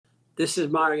This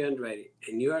is Mario Andretti,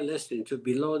 and you are listening to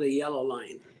Below the Yellow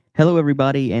Line. Hello,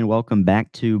 everybody, and welcome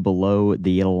back to Below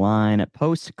the Yellow Line,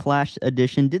 post-Clash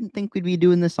edition. Didn't think we'd be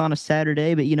doing this on a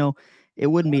Saturday, but, it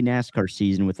wouldn't be NASCAR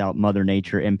season without Mother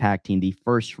Nature impacting the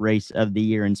first race of the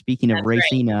year. And speaking of That's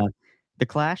racing, right. the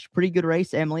Clash, pretty good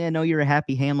race. Emily, I know you're a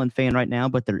happy Hamlin fan right now,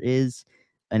 but there is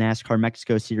a NASCAR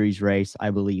Mexico Series race, I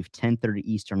believe, 10:30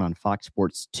 Eastern on Fox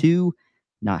Sports 2.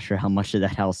 Not sure how much of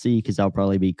that I'll see because I'll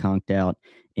probably be conked out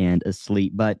and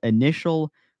asleep. But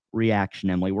initial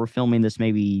reaction, Emily, we're filming this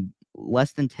maybe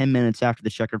less than 10 minutes after the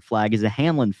checkered flag. As a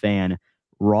Hamlin fan,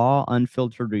 raw,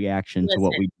 unfiltered reaction to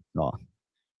what we saw.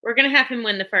 We're going to have him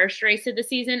win the first race of the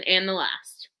season and the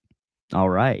last. All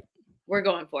right. We're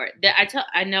going for it.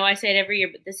 I know I say it every year,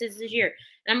 but this is his year.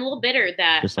 And I'm a little bitter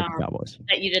that, Just like the Cowboys.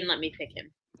 that you didn't let me pick him.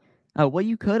 Oh, well,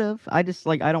 you could have. I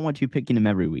don't want you picking him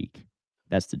every week.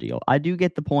 That's the deal. I do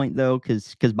get the point, though,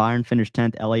 because Byron finished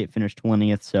 10th, Elliott finished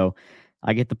 20th, so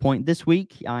I get the point. This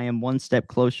week, I am one step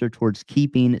closer towards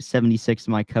keeping 76 of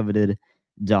my coveted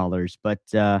dollars. But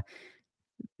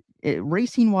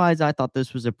racing-wise, I thought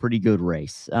this was a pretty good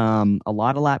race. A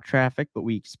lot of lap traffic, but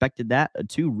we expected that.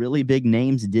 Two really big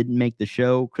names didn't make the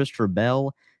show. Christopher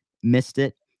Bell missed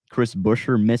it. Chris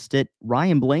Buescher missed it.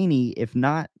 Ryan Blaney,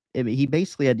 he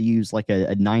basically had to use like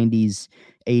a 90s,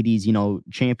 80s,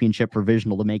 championship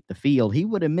provisional to make the field. He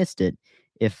would have missed it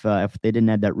if they didn't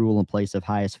have that rule in place of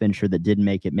highest finisher that didn't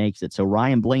make it makes it. So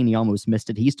Ryan Blaney almost missed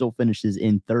it. He still finishes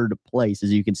in third place,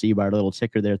 as you can see by our little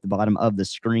ticker there at the bottom of the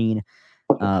screen.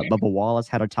 Bubba Wallace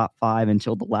had a top five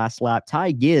until the last lap.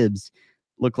 Ty Gibbs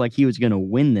looked like he was going to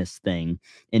win this thing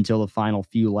until the final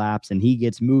few laps, and he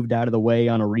gets moved out of the way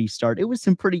on a restart. It was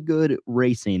some pretty good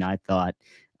racing, I thought.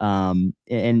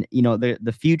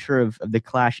 The future of the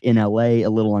Clash in LA, a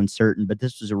little uncertain, but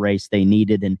this was a race they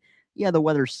needed. And yeah, the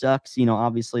weather sucks.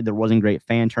 Obviously there wasn't great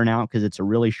fan turnout because it's a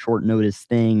really short notice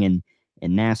thing and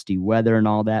nasty weather and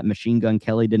all that. Machine Gun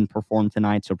Kelly didn't perform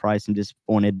tonight, so probably some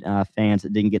disappointed fans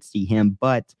that didn't get to see him.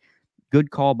 But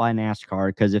good call by NASCAR,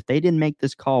 because if they didn't make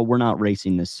this call, we're not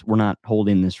racing this. We're not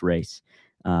holding this race.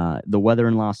 The weather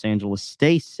in Los Angeles,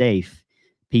 stay safe,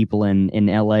 people in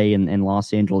LA and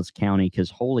Los Angeles County, because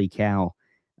holy cow,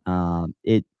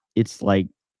 it's like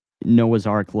Noah's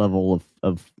Ark level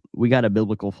of we got a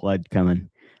biblical flood coming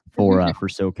for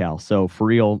SoCal. So for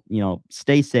real,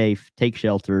 stay safe, take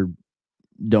shelter,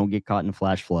 don't get caught in a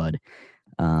flash flood,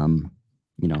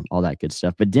 all that good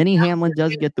stuff. But Denny Hamlin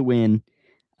does get the win.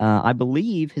 I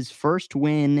believe his first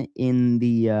win in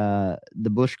the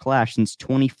Busch Clash since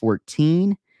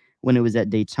 2014 when it was at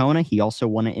Daytona. He also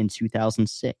won it in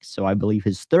 2006. So I believe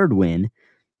his third win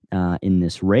in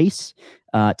this race.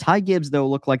 Ty Gibbs, though,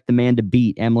 looked like the man to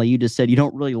beat. Emily, you just said you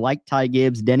don't really like Ty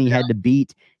Gibbs. Denny had to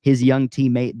beat his young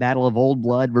teammate, battle of old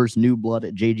blood versus new blood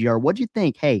at JGR. What'd you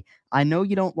think? Hey, I know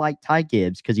you don't like Ty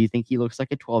Gibbs because you think he looks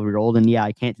like a 12-year-old, and yeah,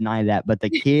 I can't deny that, but the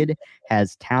kid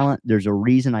has talent. There's a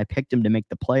reason I picked him to make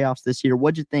the playoffs this year.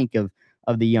 What'd you think of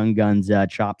the young guns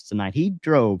chops tonight? He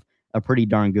drove a pretty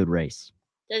darn good race.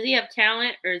 Does he have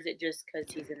talent, or is it just because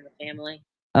he's in the family?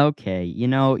 Okay,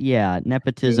 yeah,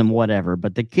 nepotism, whatever,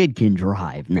 but the kid can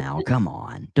drive now. Come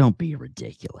on. Don't be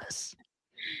ridiculous.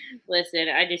 Listen,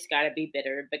 I just got to be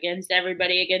bitter against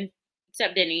everybody again,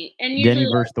 except Denny. And Denny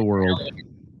versus the world.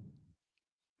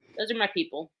 Those are my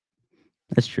people.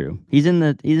 That's true. He's in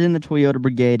the Toyota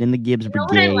Brigade, in the Gibbs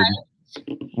Brigade.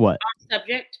 What? Off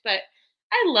subject, but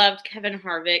I loved Kevin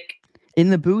Harvick. In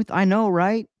the booth, I know,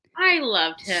 right? I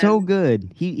loved him. So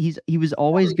good. He was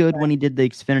always good when he did the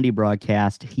Xfinity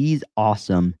broadcast. He's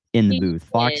awesome in the booth.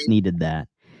 Fox needed that.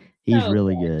 He's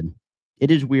really good.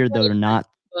 It is weird, though, to not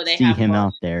see him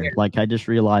out there. Like, I just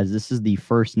realized this is the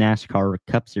first NASCAR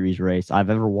Cup Series race I've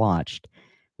ever watched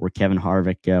where Kevin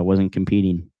Harvick wasn't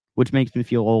competing, which makes me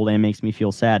feel old and makes me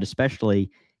feel sad,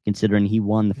 especially considering he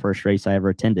won the first race I ever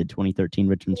attended, 2013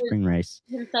 Richmond Spring Race.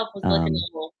 Himself was looking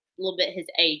a little bit his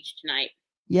age tonight.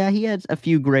 Yeah, he has a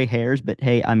few gray hairs, but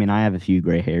hey, I mean, I have a few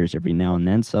gray hairs every now and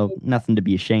then, so nothing to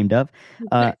be ashamed of.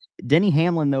 Denny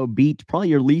Hamlin, though, beat probably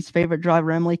your least favorite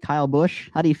driver, Emily, Kyle Busch.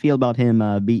 How do you feel about him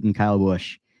beating Kyle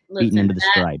Busch, beating him to the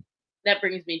stripe? That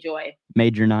brings me joy.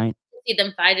 Major night. See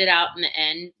them fight it out in the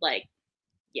end,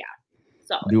 yeah,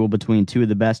 solid. Duel between two of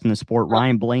the best in the sport.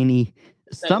 Ryan Blaney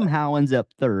somehow ends up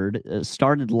third,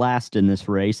 started last in this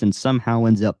race, and somehow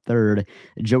ends up third.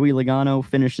 Joey Logano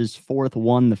finishes fourth,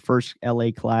 won the first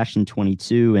LA Clash in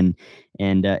 22, and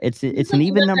it's an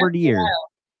even numbered year.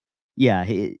 Yeah,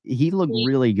 he looked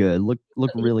really good,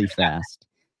 looked really fast.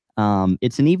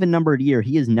 It's an even numbered year.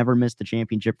 He has never missed the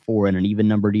championship in an even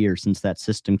numbered year since that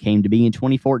system came to be in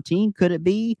 2014. Could it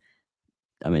be?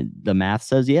 I mean, the math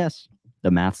says yes.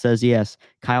 The math says yes.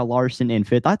 Kyle Larson in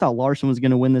 5th. I thought Larson was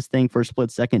going to win this thing for a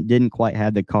split second. Didn't quite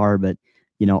have the car, but,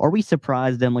 are we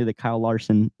surprised, Emily, that Kyle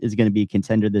Larson is going to be a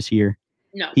contender this year?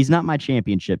 No. He's not my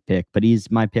championship pick, but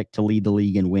he's my pick to lead the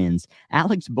league in wins.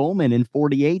 Alex Bowman in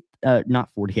 48th, not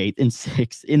 48th, in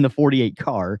 6th in the 48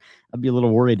 car. I'd be a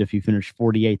little worried if he finished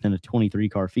 48th in a 23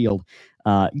 car field.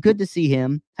 Good to see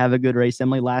him have a good race,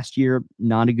 Emily. Last year,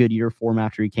 not a good year for him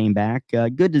after he came back.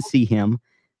 Good to see him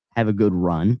have a good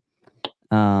run.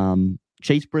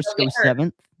 Chase Briscoe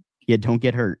 7th. Yeah, don't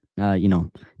get hurt.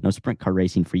 No sprint car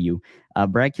racing for you.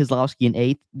 Brad Keselowski in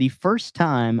 8th. The first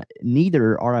time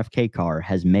neither RFK car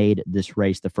has made this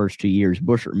race the first 2 years.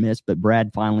 Busch missed, but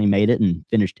Brad finally made it and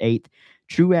finished 8th.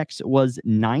 Truex was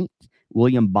 9th.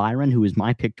 William Byron, who is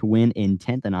my pick to win, in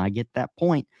 10th, and I get that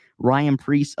point. Ryan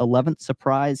Preece, 11th.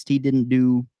 Surprised he didn't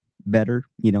do better,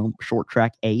 short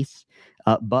track ace.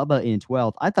 Bubba in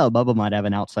 12th. I thought Bubba might have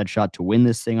an outside shot to win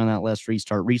this thing on that last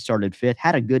restart. Restarted 5th,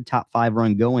 had a good top 5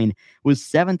 run going, was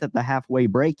 7th at the halfway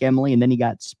break, Emily, and then he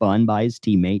got spun by his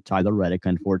teammate, Tyler Reddick,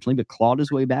 unfortunately, but clawed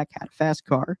his way back, had a fast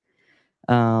car.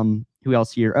 Who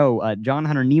else here? John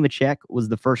Hunter Nemechek was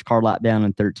the first car lap down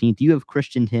in 13th. You have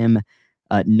christened him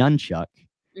Nunchuck,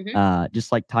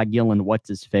 just like Ty Gillen, what's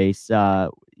his face. Do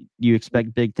you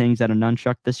expect big things out of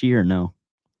Nunchuck this year or no?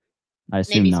 I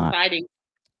assume Maybe not. some fighting.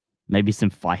 Maybe some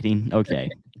fighting. Okay.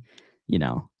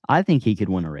 I think he could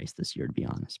win a race this year, to be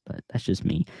honest, but that's just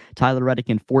me. Tyler Reddick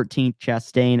in 14th,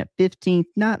 Chastain at 15th.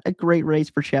 Not a great race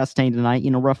for Chastain tonight.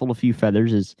 Ruffled a few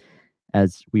feathers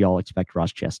as we all expect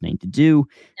Ross Chastain to do.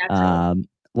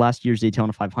 Last year's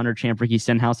Daytona 500 champ Ricky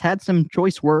Stenhouse had some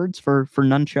choice words for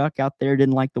Nunchuck out there.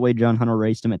 Didn't like the way John Hunter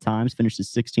raced him at times. Finished his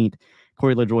 16th.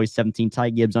 Corey LaJoie 17th. Ty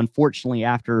Gibbs, unfortunately,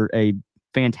 after a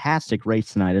fantastic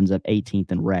race tonight, ends up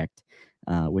 18th and wrecked.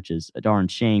 Which is a darn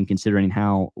shame considering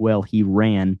how well he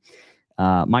ran.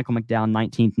 Michael McDowell,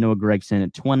 19th. Noah Gragson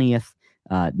at 20th.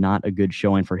 Not a good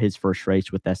showing for his first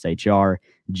race with SHR.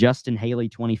 Justin Haley,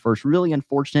 21st. Really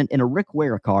unfortunate. In a Rick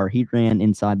Ware car, he ran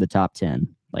inside the top 10,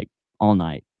 all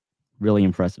night. Really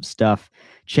impressive stuff.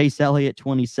 Chase Elliott,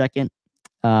 22nd.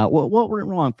 What went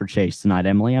wrong for Chase tonight,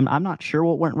 Emily? I'm not sure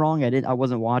what went wrong. I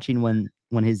wasn't watching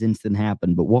when his incident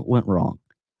happened, but what went wrong?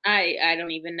 I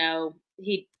don't even know.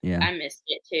 I missed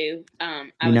it too. I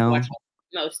was watching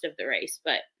most of the race,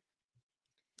 but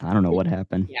I don't know what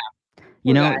happened.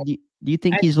 Yeah. Do you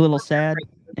think he's a little sad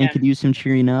and could use some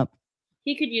cheering up?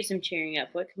 He could use some cheering up.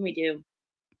 What can we do?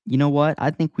 You know what? I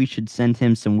think we should send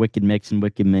him some Wicked Mix and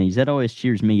Wicked Minis. That always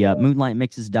cheers me up.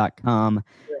 MoonlightMixes.com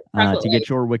to get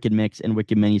your Wicked Mix and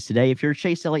Wicked Minis today. If you're a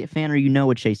Chase Elliott fan or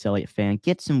a Chase Elliott fan,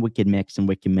 get some Wicked Mix and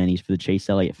Wicked Minis for the Chase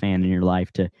Elliott fan in your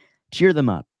life to cheer them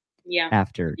up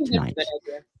after tonight.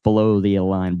 Below the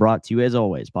Line, brought to you, as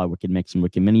always, by Wicked Mix and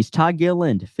Wicked Minis. Todd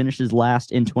Gilliland finishes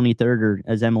last in 23rd, or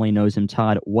as Emily knows him,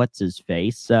 Todd, what's his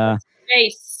face?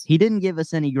 He didn't give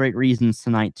us any great reasons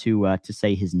tonight to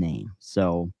say his name.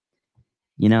 So,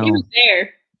 he was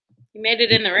there. He made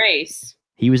it in the race.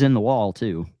 He was in the wall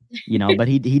too, but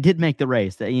he did make the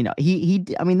race. I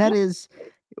mean, that is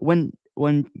when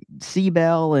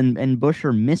Seabell and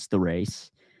Buescher missed the race.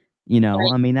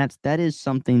 Right. I mean, that is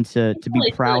something to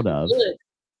be proud of. Good.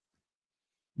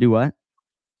 Do what?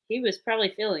 He was probably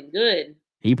feeling good.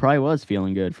 He probably was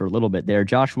feeling good for a little bit there.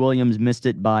 Josh Williams missed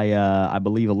it by, I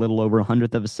believe, a little over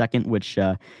 100th of a second, which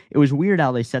it was weird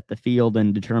how they set the field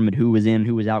and determined who was in,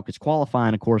 who was out, because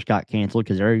qualifying, of course, got canceled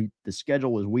because the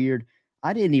schedule was weird.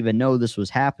 I didn't even know this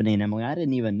was happening, Emily. I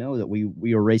didn't even know that we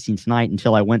were racing tonight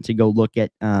until I went to go look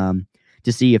at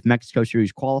to see if Mexico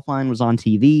Series qualifying was on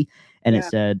TV, and it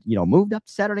said, moved up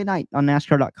to Saturday night on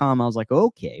NASCAR.com. I was like,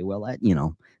 okay, well, that,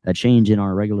 a change in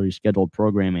our regularly scheduled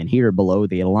programming here below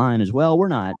the line as well. We're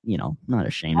not, not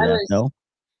ashamed of that, though.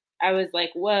 I was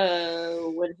like,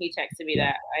 whoa, when he texted me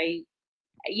that.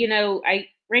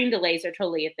 Rain delays are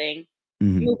totally a thing.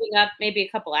 Mm-hmm. Moving up maybe a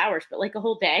couple hours, but like a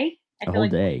whole day? I feel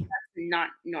like that's not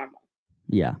normal.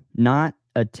 Yeah, not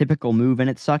a typical move, and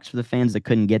it sucks for the fans that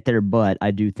couldn't get there, but I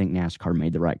do think NASCAR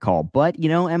made the right call. But,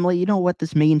 Emily, you know what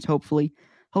this means, hopefully?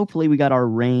 Hopefully we got our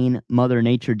rain, Mother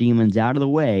Nature demons out of the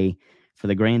way for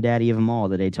the granddaddy of them all,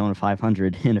 the Daytona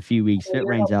 500, in a few weeks. If it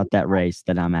rains out that race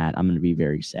that I'm at, I'm going to be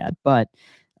very sad. But,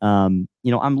 I'm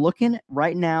looking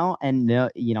right now, and,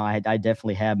 I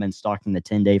definitely have been stalking the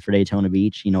 10-day for Daytona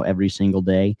Beach, every single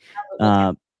day.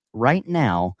 Right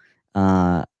now,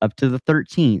 up to the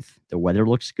 13th, the weather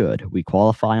looks good. We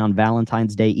qualify on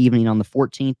Valentine's Day evening on the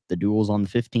 14th, the duels on the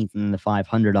 15th, and then the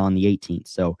 500 on the 18th.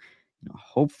 So,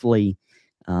 hopefully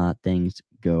things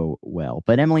go well.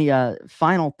 But Emily,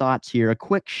 final thoughts here. A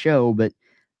quick show, but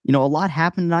a lot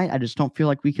happened tonight. I just don't feel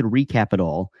like we could recap it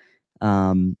all.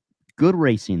 Good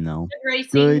racing, though. Good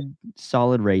racing. Good,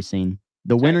 solid racing.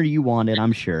 The winner you wanted,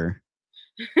 I'm sure.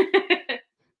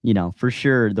 For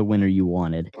sure, the winner you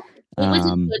wanted. It was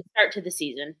a good start to the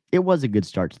season. It was a good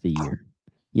start to the year.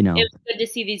 It was good to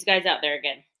see these guys out there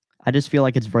again. I just feel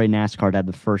like it's very NASCAR to have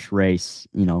the first race,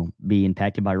 be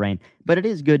impacted by rain. But it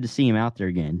is good to see him out there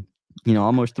again.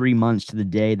 Almost 3 months to the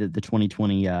day that the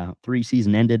 2023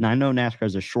 season ended. And I know NASCAR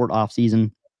is a short off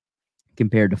season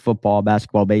compared to football,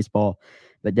 basketball, baseball.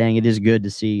 But dang, it is good to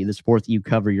see the sport that you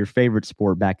cover, your favorite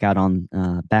sport, back on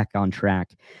track.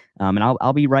 And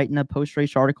I'll be writing a post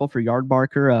race article for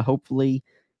Yardbarker. Hopefully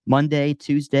Monday,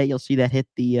 Tuesday, you'll see that hit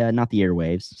the not the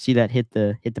airwaves. See that hit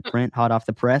the print, hot off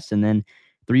the press, and then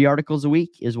 3 articles a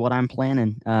week is what I'm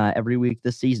planning every week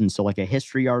this season. So like a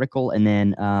history article, and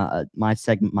then my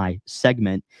segment.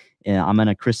 I'm going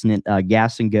to christen it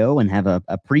Gas and Go, and have a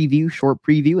short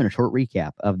preview and a short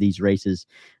recap of these races.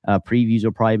 Previews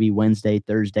will probably be Wednesday,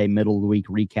 Thursday, middle of the week.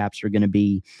 Recaps are going to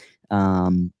be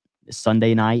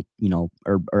Sunday night,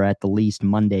 or at the least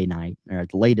Monday night, or at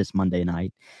the latest Monday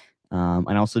night. And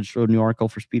I also just wrote a new article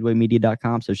for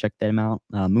speedwaymedia.com, so check them out.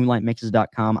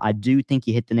 Moonlightmixes.com. I do think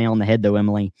you hit the nail on the head, though,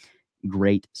 Emily.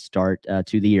 Great start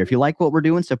to the year. If you like what we're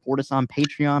doing, support us on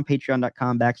Patreon,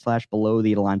 patreon.com/below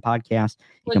the line podcast.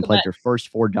 You can pledge your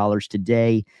first $4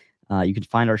 today. You can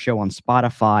find our show on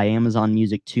Spotify, Amazon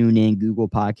Music, TuneIn, Google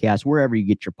Podcasts, wherever you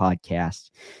get your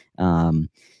podcasts.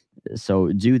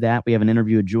 So do that. We have an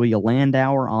interview with Julia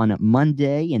Landauer on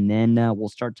Monday, and then we'll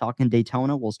start talking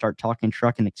Daytona. We'll start talking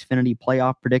Truck and Xfinity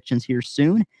playoff predictions here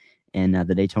soon, and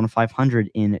the Daytona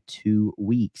 500 in 2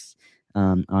 weeks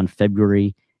on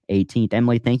February 18th.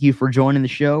 Emily, thank you for joining the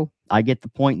show. I get the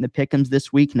point in the pick'ems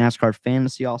this week. NASCAR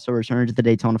Fantasy also returns to the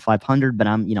Daytona 500, but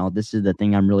this is the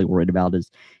thing I'm really worried about, is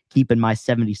keeping my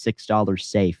 $76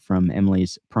 safe from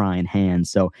Emily's prying hands.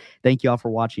 So thank you all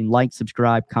for watching. Like,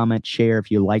 subscribe, comment, share.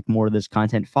 If you like more of this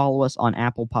content, follow us on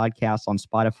Apple Podcasts, on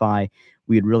Spotify.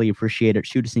 We'd really appreciate it.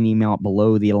 Shoot us an email at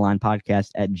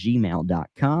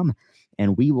belowthelinepodcast@gmail.com,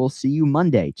 and we will see you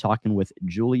Monday talking with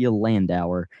Julia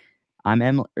Landauer. I'm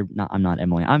Emily. I'm not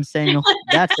Emily. I'm Samuel.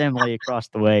 That's Emily across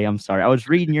the way. I'm sorry. I was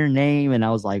reading your name and I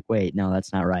was like, wait, no,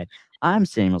 that's not right. I'm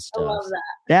Samuel Stubbs. I love that.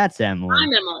 That's Emily.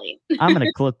 I'm Emily. I'm going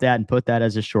to clip that and put that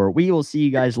as a short. We will see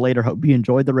you guys later. Hope you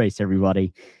enjoyed the race,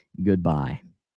 everybody. Goodbye.